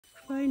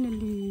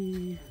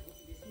Finally,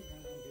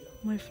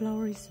 my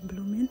flower is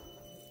blooming.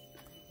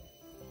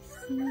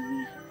 See?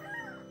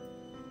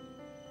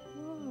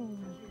 Wow.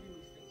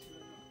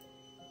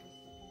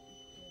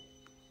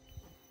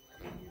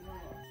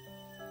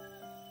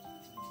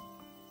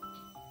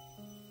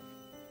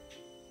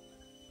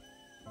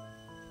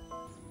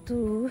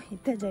 To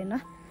ita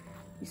jaina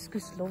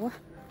iskus lowa.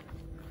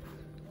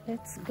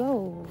 Let's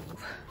go.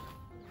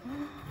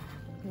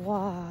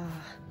 Wow.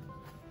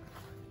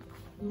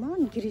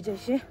 Man giri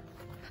jaise.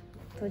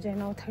 To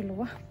jaina uthai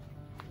lowa.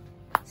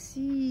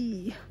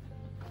 See.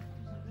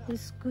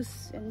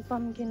 Hibiscus and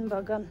pumpkin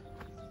bagan.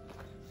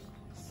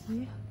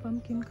 See,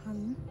 pumpkin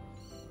khan.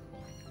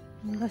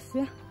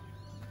 Ngase.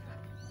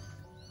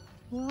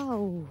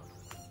 Wow.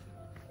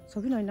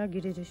 Sabi naina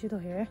giri jaise to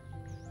hai.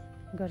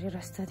 Gari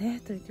rasta de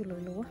to itu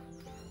loi lo.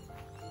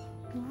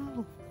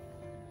 Wow.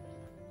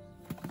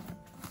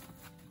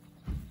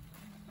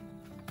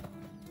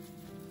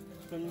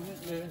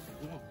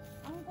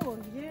 Angkor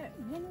ye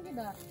ini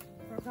dah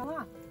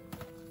perkara.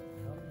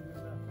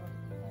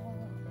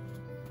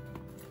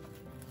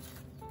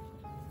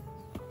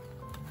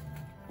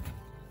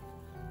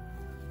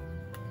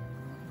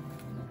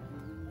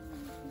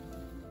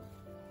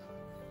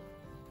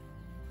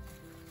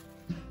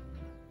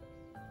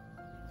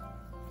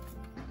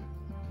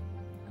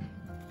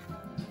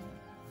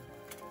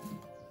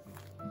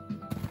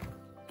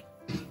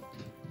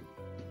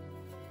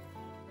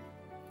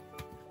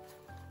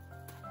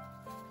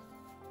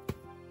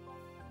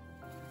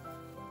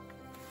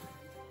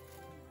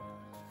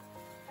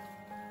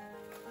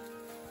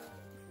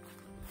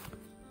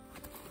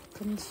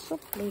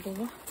 Soup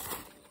later.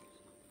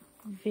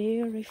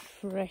 Very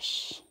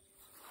fresh.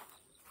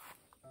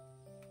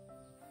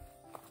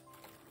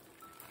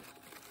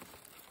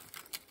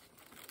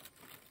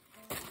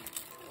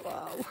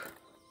 Wow.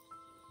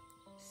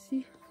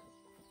 See?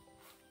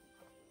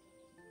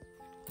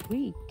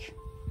 Weak.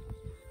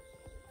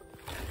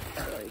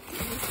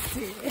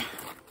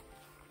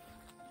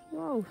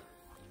 Wow.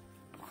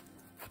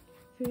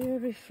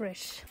 Very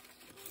fresh.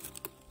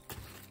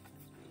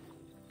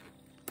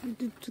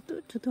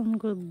 I'm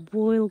going to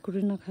boil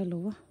green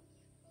khalo.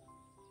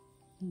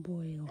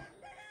 Boil.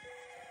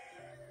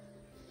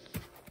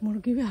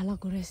 Murgi bhi hala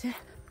kore se.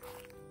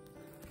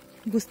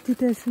 Gusti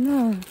te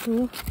asna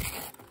to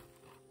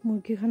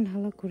murgi khan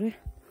hala kore.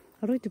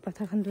 Aro itu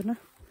patha khan do na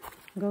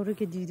gauri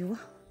ke di do.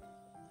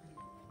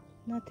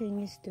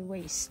 Nothing is to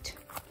waste.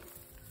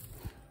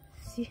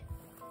 See?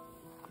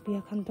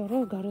 Biya khan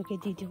toro gauri ke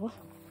di do.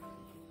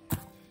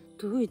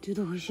 To itu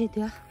do hoshi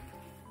dia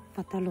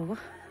pata lo.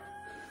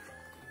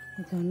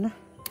 Ito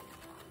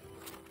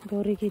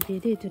gauri ke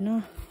dede ito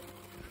na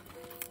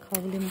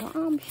kawli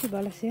maam shi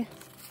bala se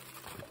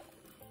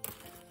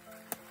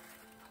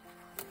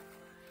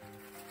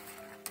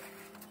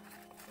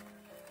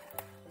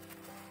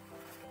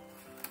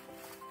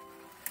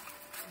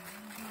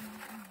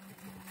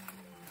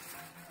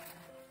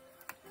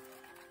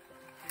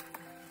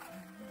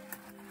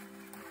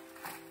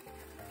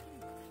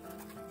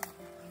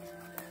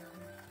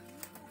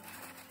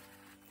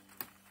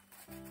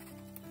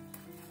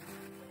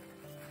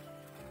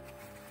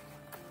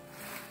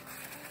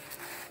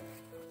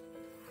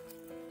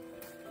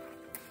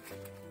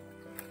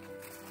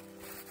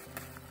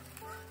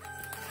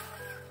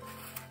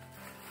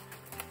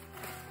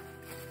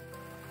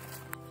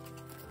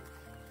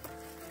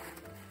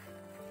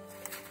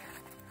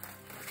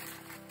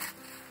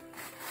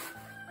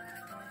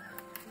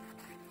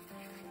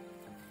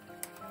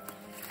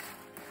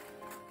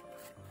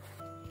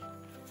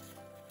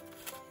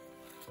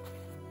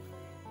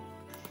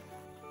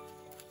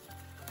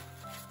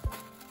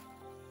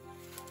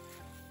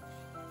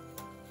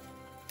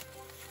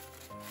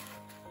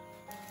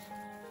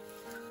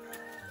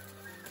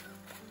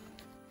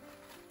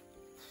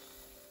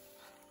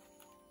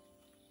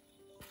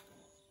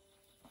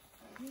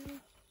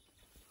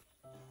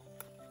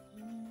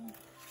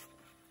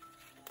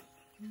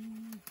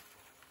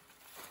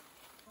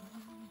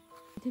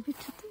Tapi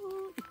itu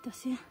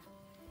itasnya.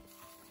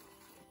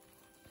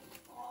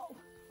 Wow.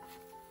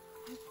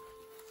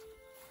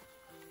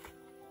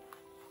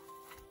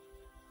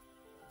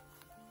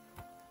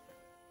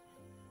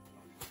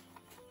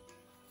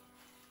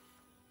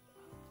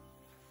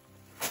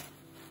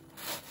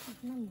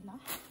 Nanda.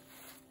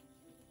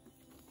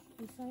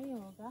 Bisa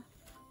yoga.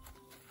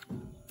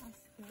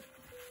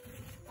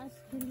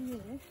 Askil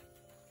ये.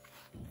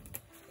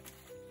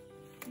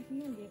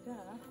 Ini lega.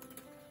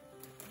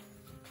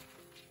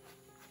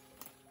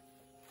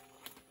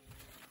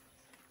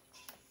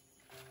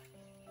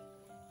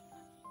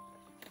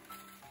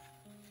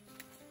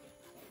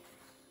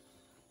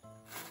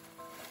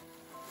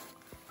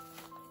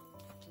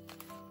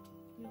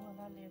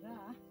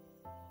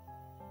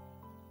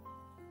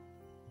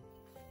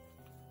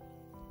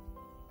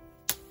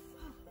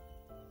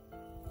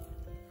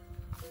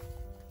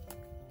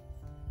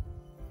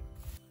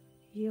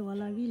 ये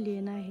वाला भी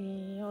लेना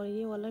है और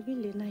ये वाला भी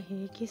लेना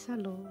है कैसा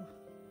लो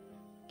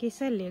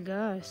कैसा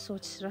लेगा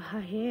सोच रहा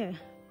है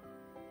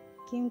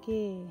क्योंकि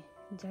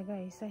जगह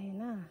ऐसा है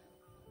ना,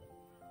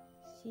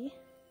 सी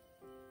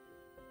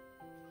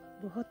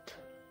बहुत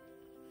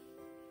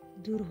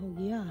दूर हो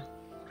गया।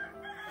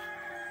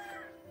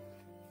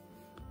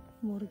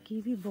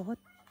 मुर्गी भी बहुत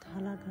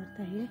हल्ला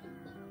करता है।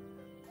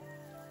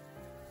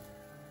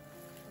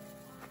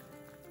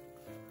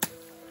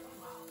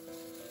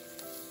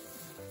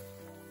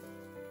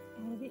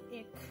 मुर्गी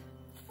एक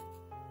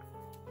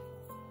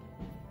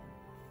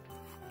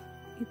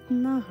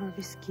इतना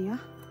हार्वेस्ट किया।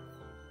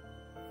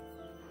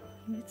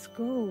 Let's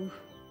go.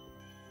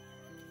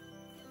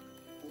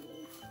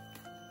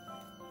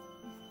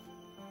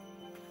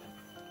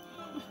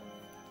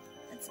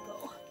 Let's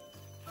go.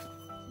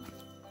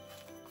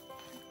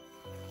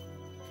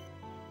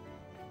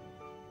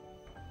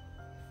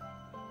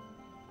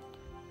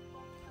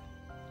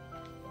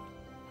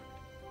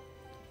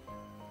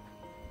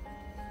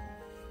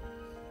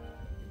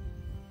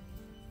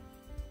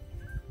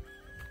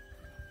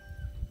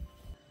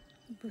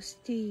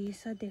 बस्ती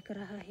सा दिख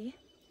रहा है,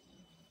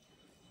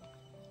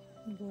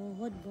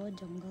 बहुत बहुत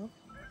जंगल।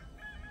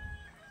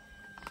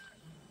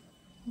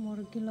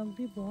 मुर्गी लोग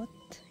भी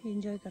बहुत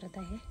एंजॉय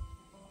करता है।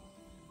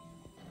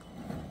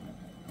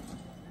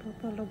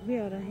 पापा लोग भी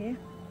आ रहे हैं।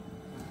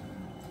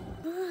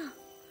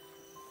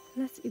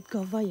 Let's eat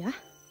guava, yeah?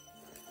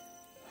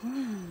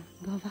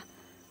 Guava.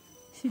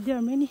 See, there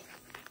are many.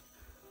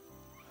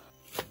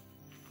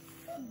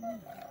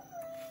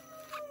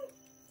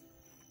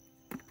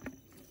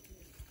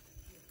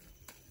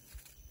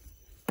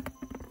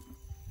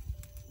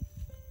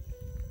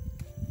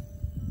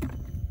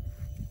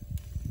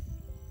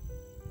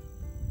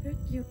 Very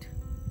cute.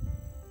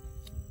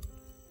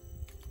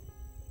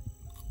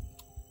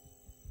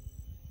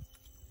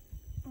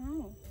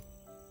 Oh.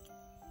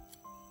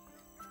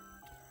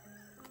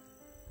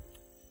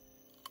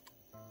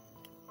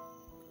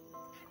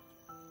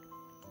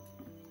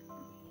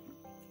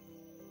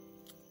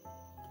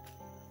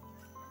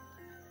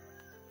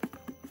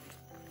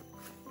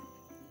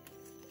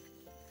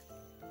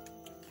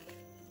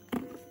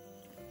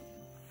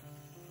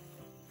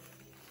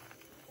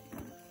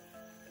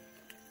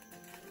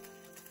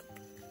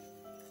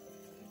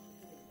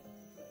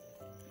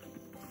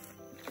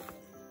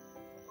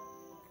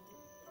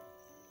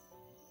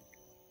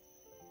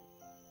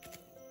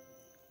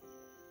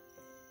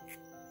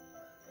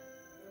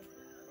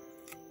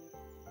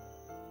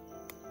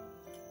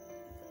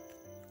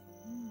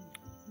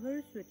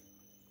 Very sweet.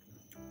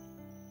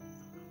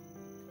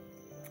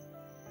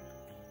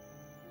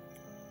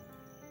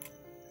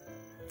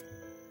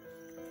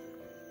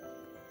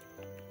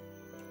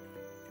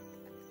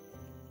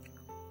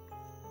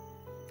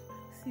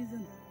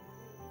 Season.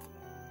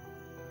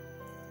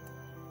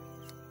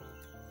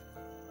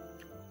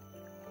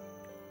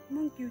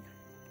 Cute.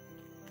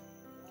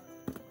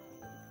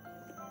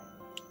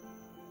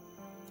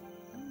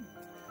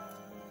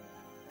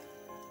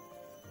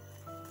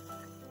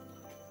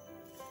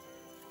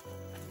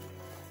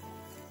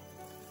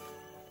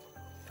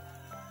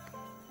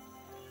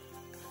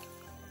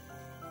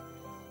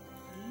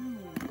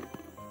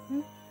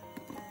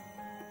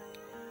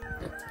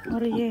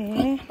 और ये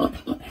है, oh,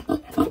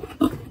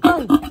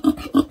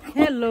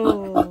 hello,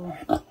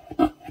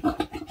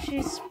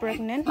 she's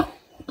pregnant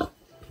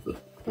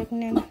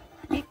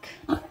pig,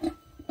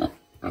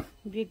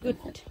 be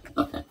good.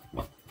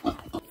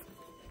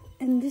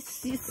 And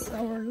this is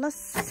our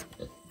last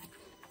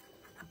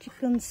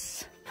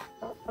chickens.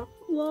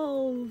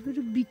 Wow,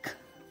 very big.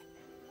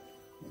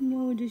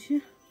 No,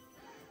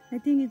 I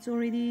think it's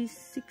already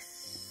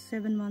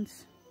 6-7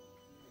 months.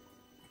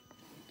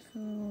 So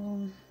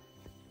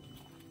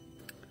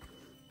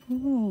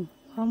oh,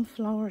 palm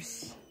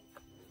flowers,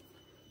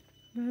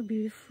 very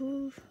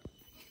beautiful.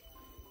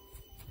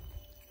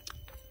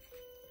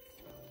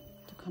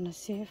 To kind of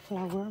say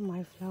flower,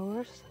 my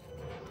flowers.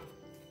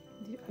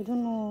 I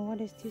don't know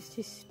what is this.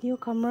 This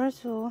newcomer,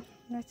 so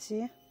let's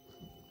see.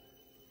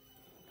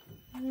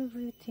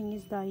 Everything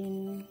is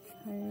dying.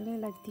 I really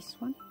like this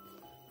one.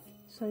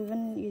 So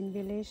even in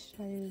village,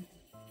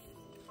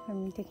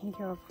 I'm taking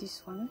care of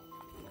this one.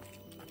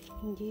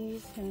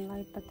 This and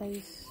light pata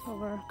is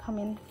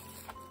overcoming.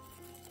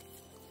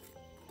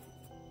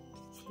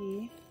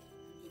 See,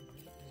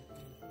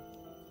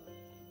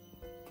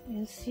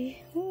 and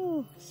see,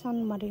 oh,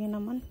 sun maring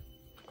naman,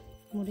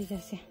 muri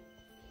jase.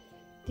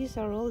 These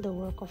are all the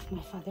work of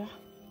my father.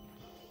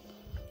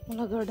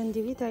 Mula garden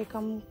divi tai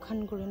kam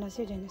khan kurina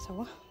se jene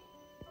sawa.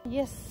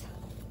 Yes,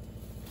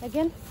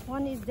 again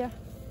one is there.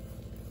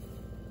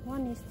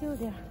 One is still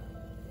there.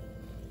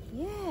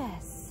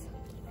 Yes,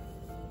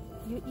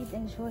 you eat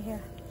and show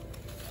here.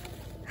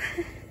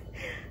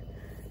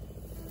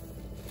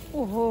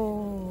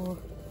 Oh,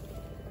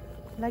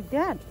 like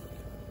that.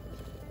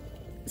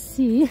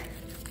 See,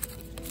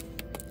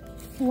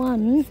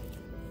 one.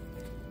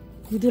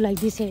 You do like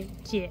this, eh?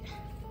 Yeah.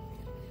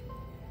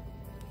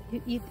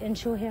 You eat and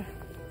show here.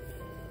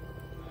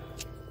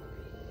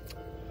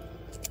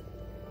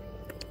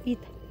 Eat.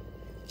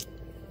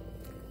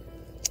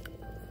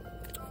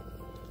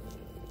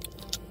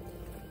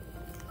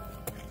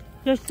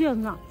 Tasty or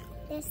not?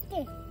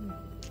 Tasty.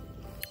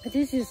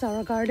 This is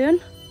our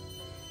garden.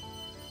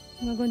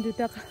 We're going to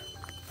take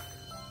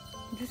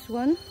this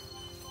one.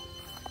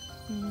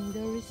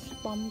 There is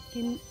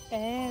pumpkin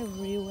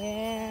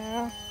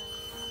everywhere.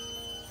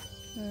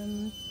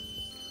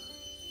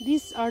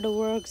 These are the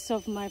works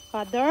of my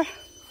father.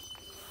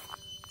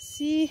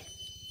 See,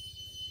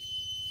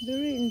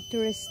 very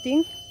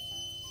interesting.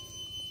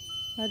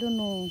 I don't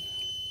know.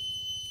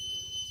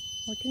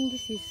 I think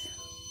this is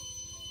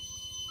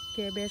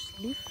cabbage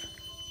leaf.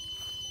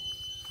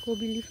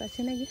 Kobe leaf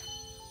ase naki?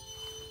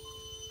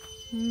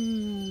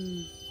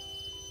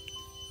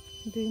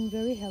 Doing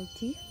very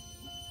healthy.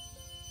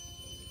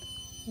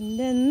 And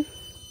then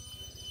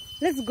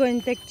let's go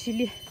and take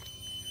chili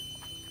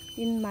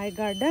in my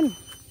garden.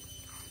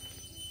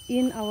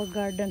 In our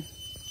garden.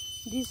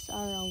 These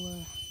are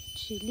our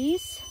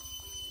chilies.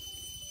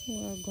 We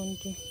are going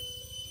to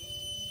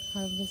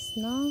harvest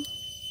now.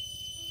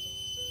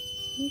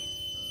 See?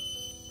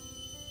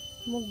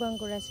 Mukbang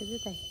ko rasa dito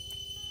tayo.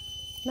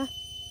 Na?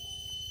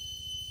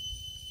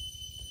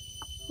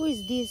 Who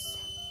is this?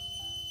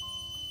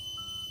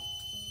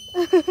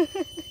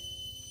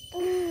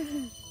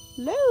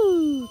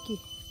 Loki.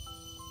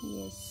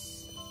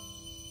 Yes.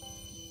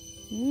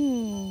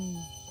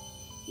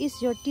 Is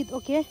your teeth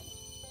okay?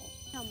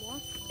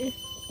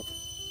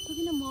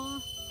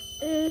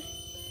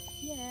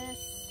 Yes.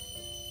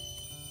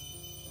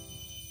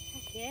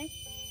 Okay.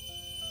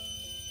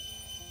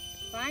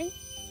 Fine?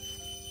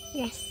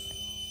 Yes.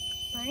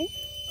 Fine?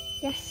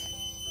 Yes.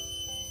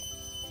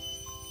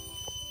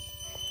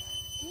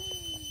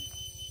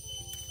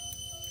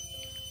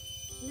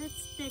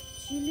 Let's take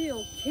chili,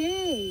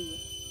 okay?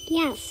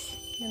 Yes.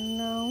 And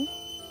now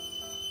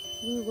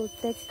we will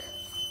take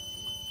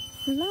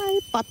lai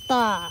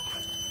pata.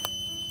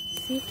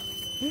 See?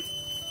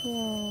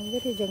 Yeah,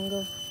 very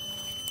jungle.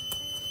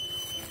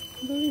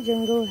 Very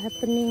jungle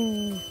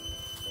happening.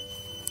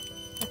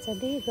 That's a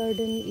day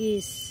garden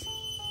is.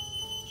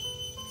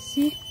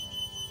 See?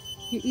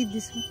 You eat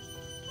this one.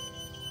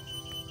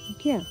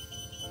 Okay.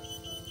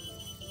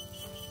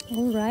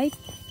 Alright.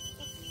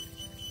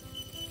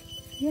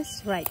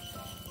 Yes, right.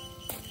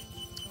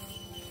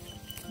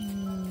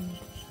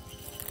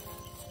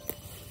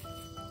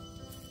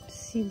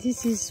 See,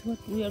 this is what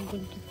we are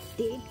going to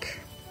take.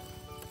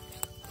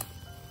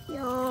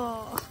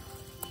 Yeah.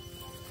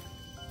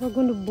 We're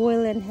going to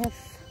boil and have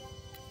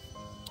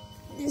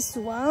this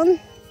one.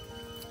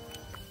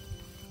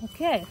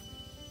 Okay.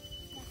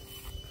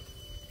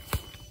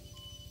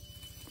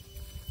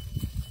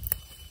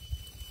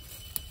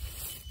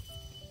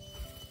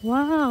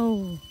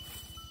 Wow.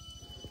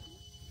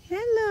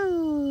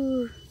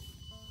 Hello.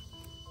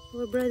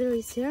 Our brother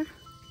is here.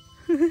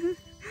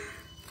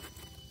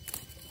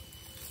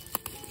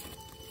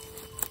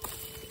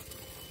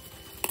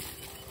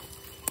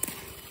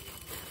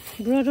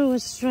 Brother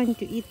was trying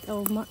to eat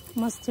our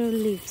mustard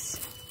leaves.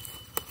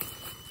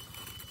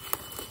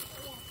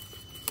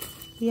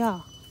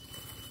 Yeah.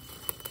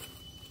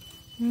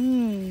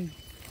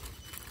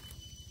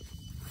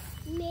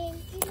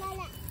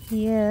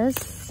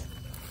 Yes.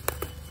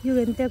 You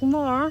can take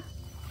more.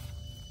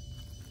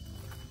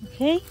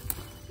 Okay?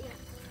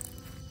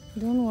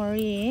 Don't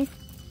worry.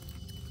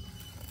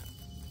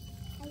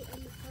 I am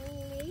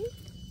hungry.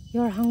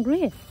 You're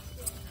hungry?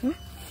 Huh?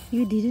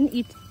 You didn't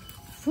eat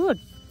food?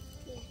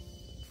 Yeah.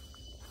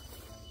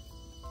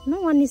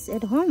 No one is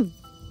at home.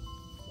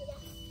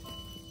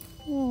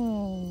 Yeah.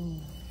 Oh.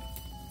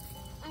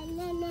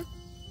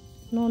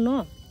 No.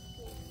 No.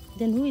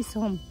 Then who is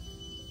home?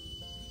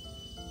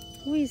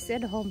 Who is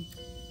at home?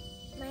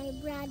 My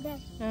brother.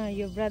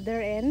 Your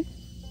brother and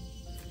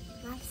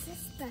My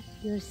sister.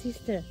 your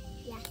sister.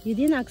 Yeah. You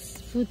didn't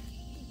ask food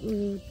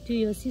to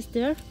your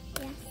sister?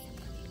 Yes.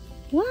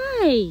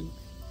 Why?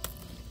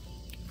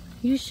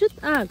 You should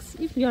ask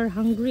if you are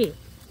hungry.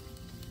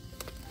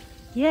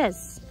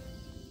 Yes.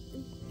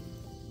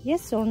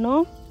 Yes or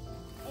no?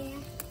 Yeah.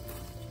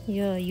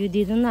 Yeah, you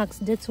didn't ask.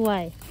 That's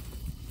why.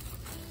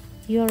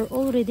 You are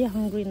already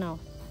hungry now.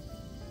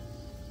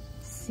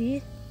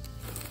 See?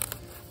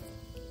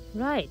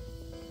 Right.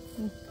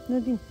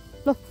 Nothing.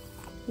 Look,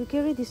 you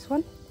carry this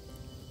one.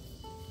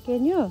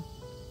 Can you?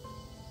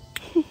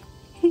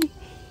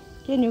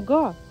 Can you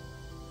go?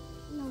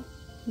 No.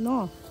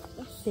 No.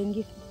 Yes. Then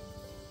give.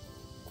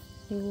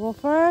 You go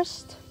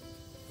first.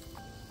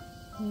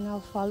 And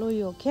I'll follow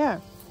you, okay?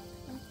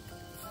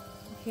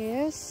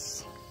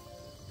 Yes.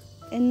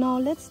 And now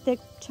let's take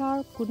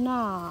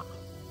charkuna.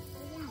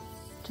 Yeah.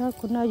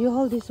 Charkuna, you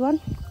hold this one.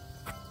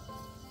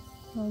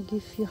 I'll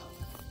give you.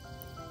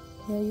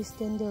 Yeah, you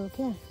stand there,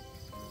 okay?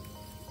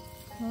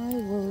 I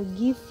will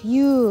give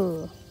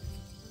you.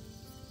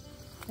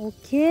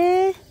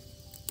 Okay?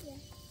 Yeah.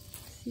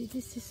 See,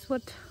 this is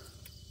what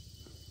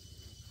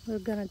we're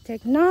gonna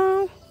take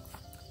now.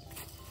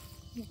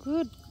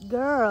 Good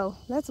girl.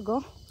 Let's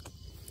go.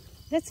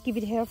 Let's keep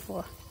it here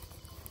for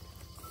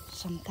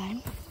some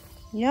time.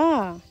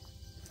 Yeah.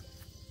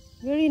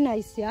 Very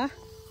nice, yeah?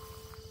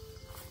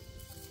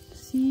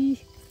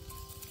 See?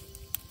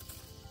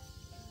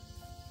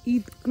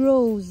 It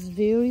grows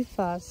very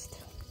fast.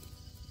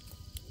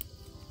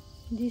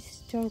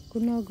 This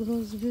charcuna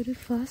grows very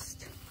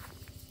fast.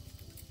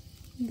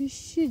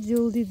 Bishi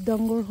joldi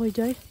dangor hoi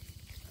jai.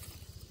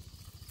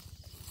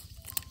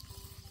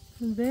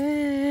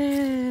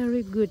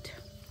 Very good.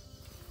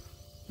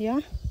 Yeah.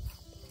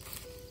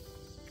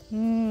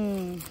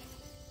 And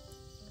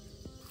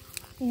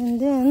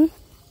then,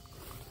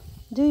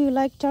 do you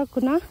like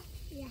charcuna?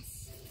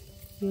 Yes.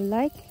 You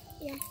like?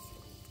 Yes.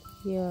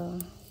 Yeah.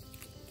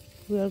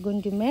 We are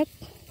going to make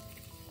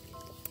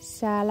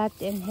salad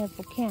and have,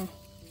 okay?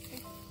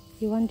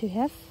 You want to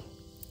have?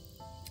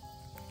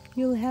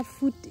 You'll have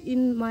food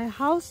in my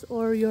house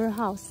or your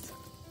house?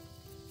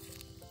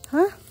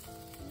 Huh?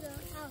 Your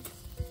house.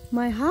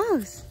 My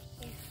house?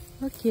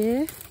 Yeah.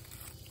 Okay.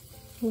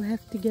 We'll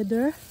have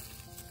together.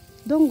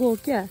 Don't go,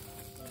 okay?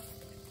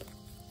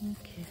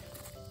 Okay.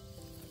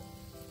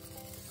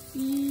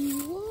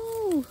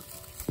 Whoa.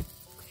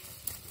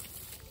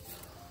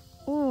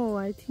 Oh,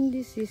 I think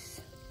this is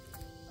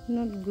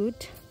not good.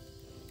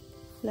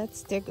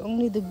 Let's take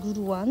only the good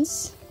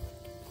ones.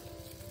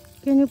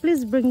 Can you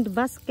please bring the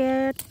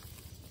basket?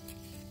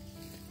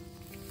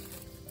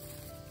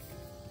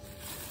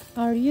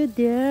 Are you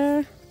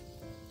there?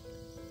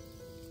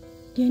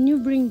 Can you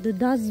bring the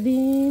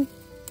dustbin?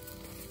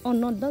 Oh,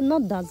 not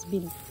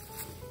dustbin.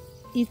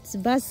 It's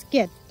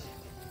basket.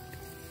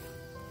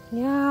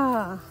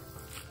 Yeah.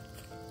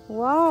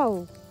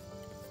 Wow.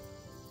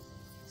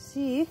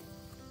 See?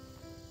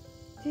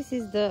 This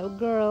is the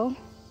girl.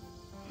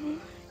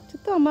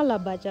 Tuto mala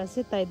baca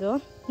setai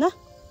do. Nah?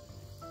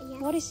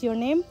 Yes. What is your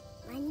name?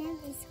 My name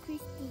is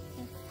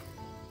Christopher.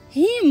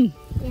 Him.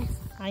 Yes.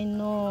 I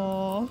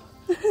know.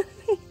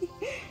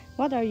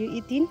 What are you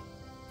eating?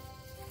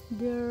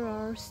 There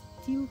are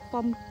still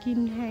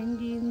pumpkin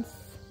hangings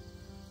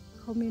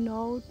coming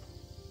out.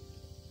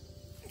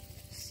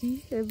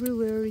 See,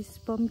 everywhere is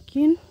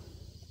pumpkin.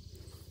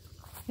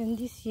 And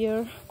this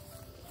year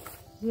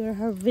we are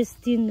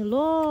harvesting a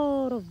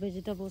lot of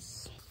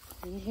vegetables.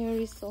 And here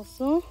is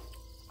also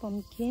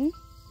pumpkin.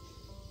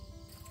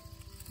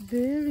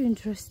 Very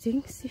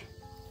interesting. See,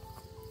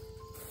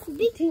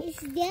 Big is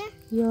there?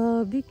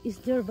 yeah, big is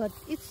there, but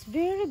it's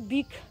very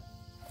big.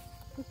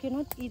 You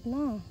cannot eat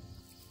now.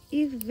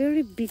 If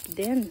very big,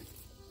 then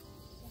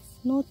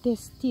no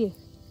tasty.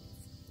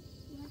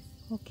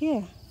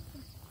 Okay.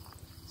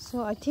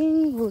 So I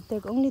think we'll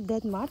take only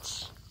that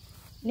much.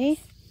 Nee?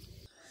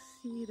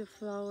 See the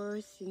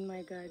flowers in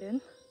my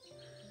garden.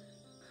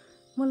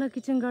 Mola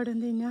kitchen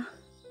garden denya.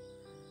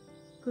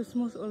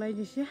 Cosmos olai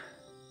dishe.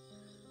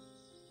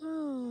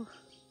 Oh,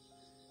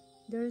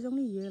 there is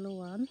only yellow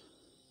one.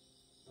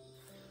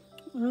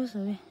 Oh,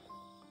 sorry.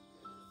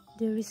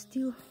 There is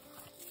still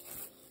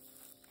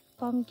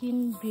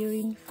pumpkin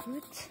bearing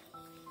fruit.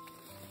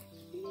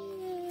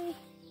 Yeah.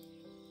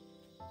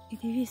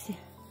 It is.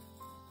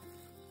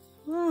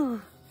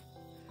 Wow.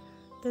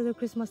 That's the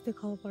Christmas day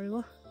call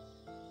paribo.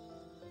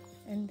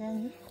 And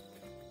then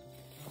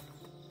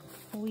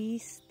we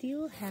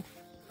still have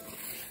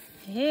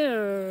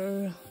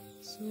here.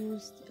 So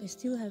I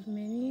still have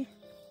many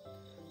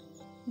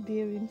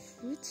bearing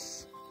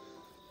fruits.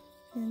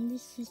 And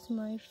this is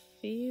my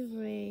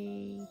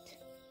favorite.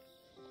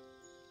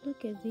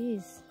 Look at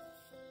this.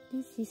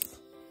 This is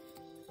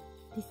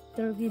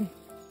disturbing.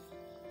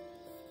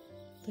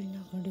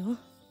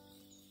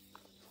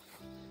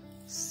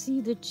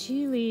 See the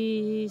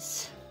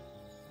chilies.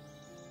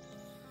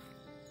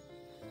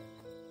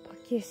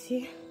 Okay,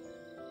 see.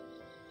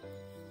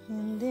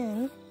 And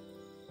then,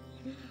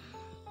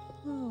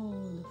 oh,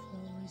 the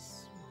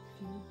flowers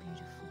feel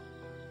beautiful.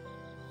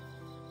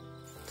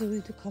 Do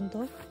it to come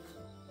down.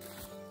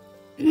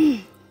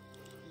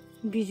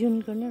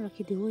 Bijun करने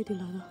रखी थी वो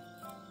दिला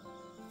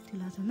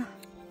दो ना.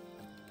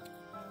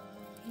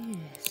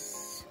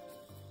 Yes,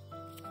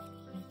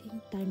 I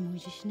think time हो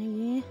जिसने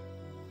ये.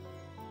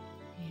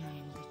 Yeah,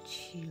 and the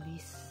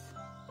chilies.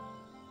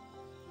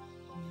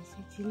 Yes,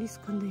 chilies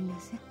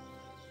containers.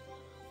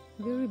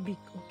 Very big,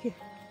 okay.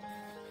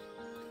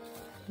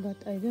 But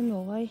I don't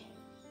know why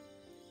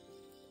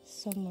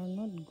some are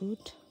not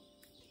good.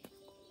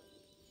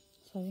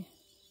 Sorry.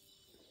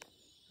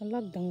 I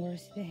like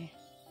dangers there.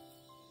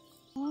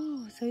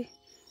 Oh, sorry.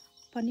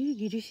 Pani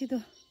girishi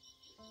do.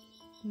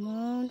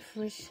 Mount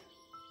fresh.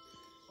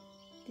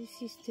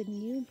 This is the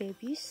new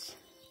babies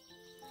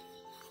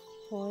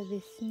for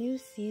this new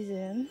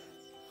season.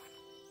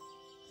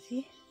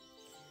 See?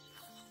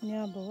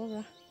 Nya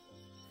baba.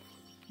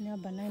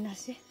 Nya banana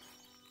se.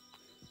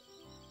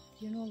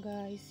 You know,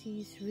 guys,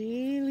 he's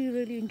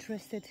really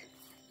interested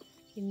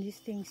in these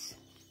things.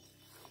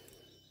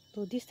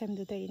 So this time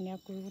to take in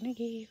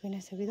Yakurunagi when I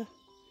said it.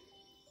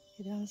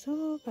 It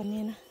so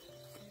panina.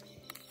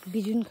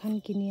 Bijun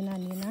khan kinina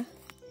nina.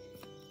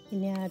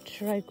 Inya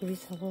try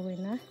kuris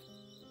hawena.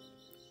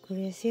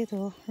 Kurese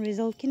to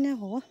result kinna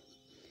ho.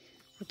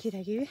 Okay,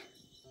 tagi.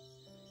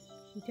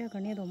 Ita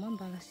karne roma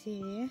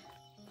balase.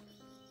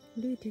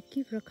 Do it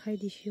keep rakhai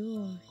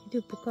disho.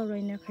 Itu puka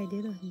raina khai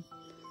de do.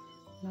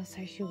 Na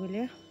sai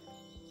shugule.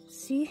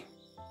 See?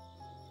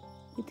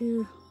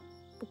 Itu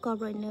puka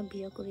raina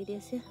biya kori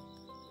dese.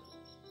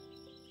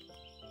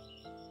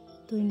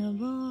 toina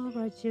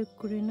bara check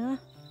kurina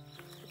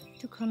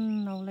tu khan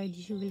naulai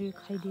dishu gili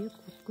khai de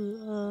ku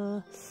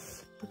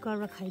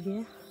pukara khai de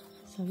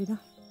sabida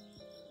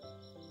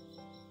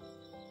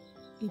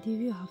idi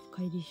vi half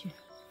khai dishe.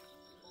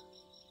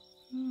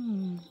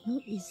 Who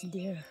is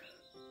there?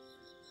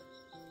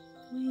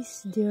 Who is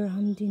there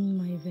hunting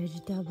my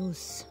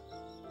vegetables?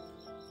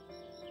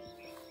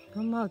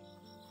 Come out.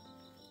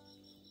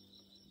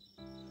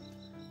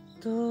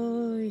 So,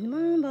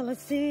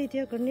 let's see.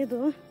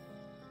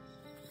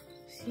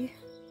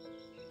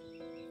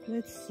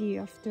 Let's see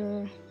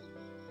after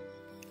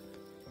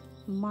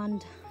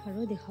month.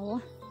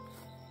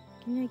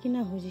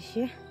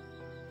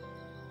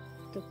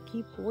 To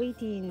keep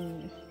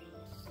waiting.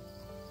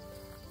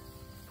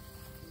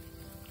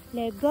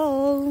 Let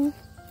go.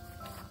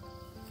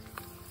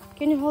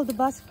 Can you hold the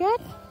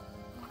basket?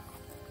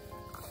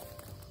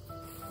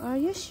 Are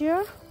you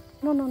sure?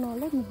 No.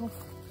 Let me hold.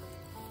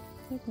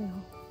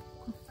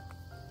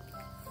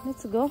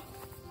 Let's go.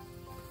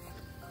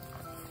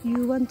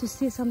 You want to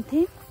say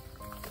something?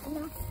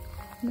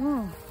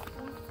 No.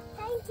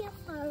 Thank you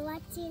for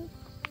watching.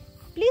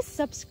 Please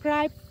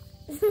subscribe.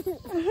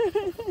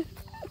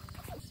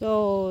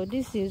 So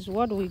this is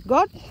what we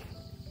got.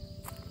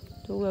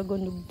 So we're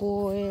going to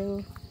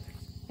boil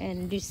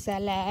and do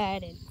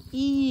salad and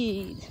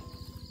eat.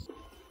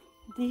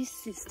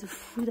 This is the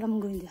food I'm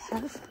going to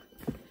have.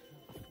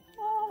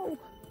 Oh,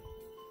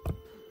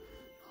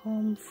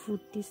 home food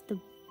is the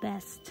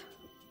best.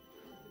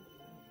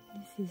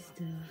 This is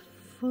the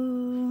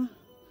food.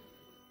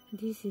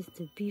 This is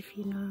the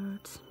beefy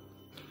nuts,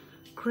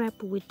 crab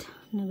with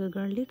naga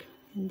garlic,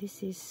 and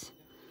this is,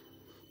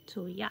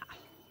 so yeah,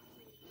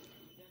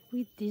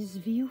 with this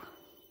view.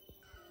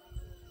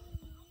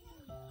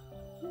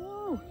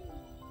 Wow,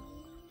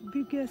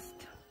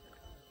 biggest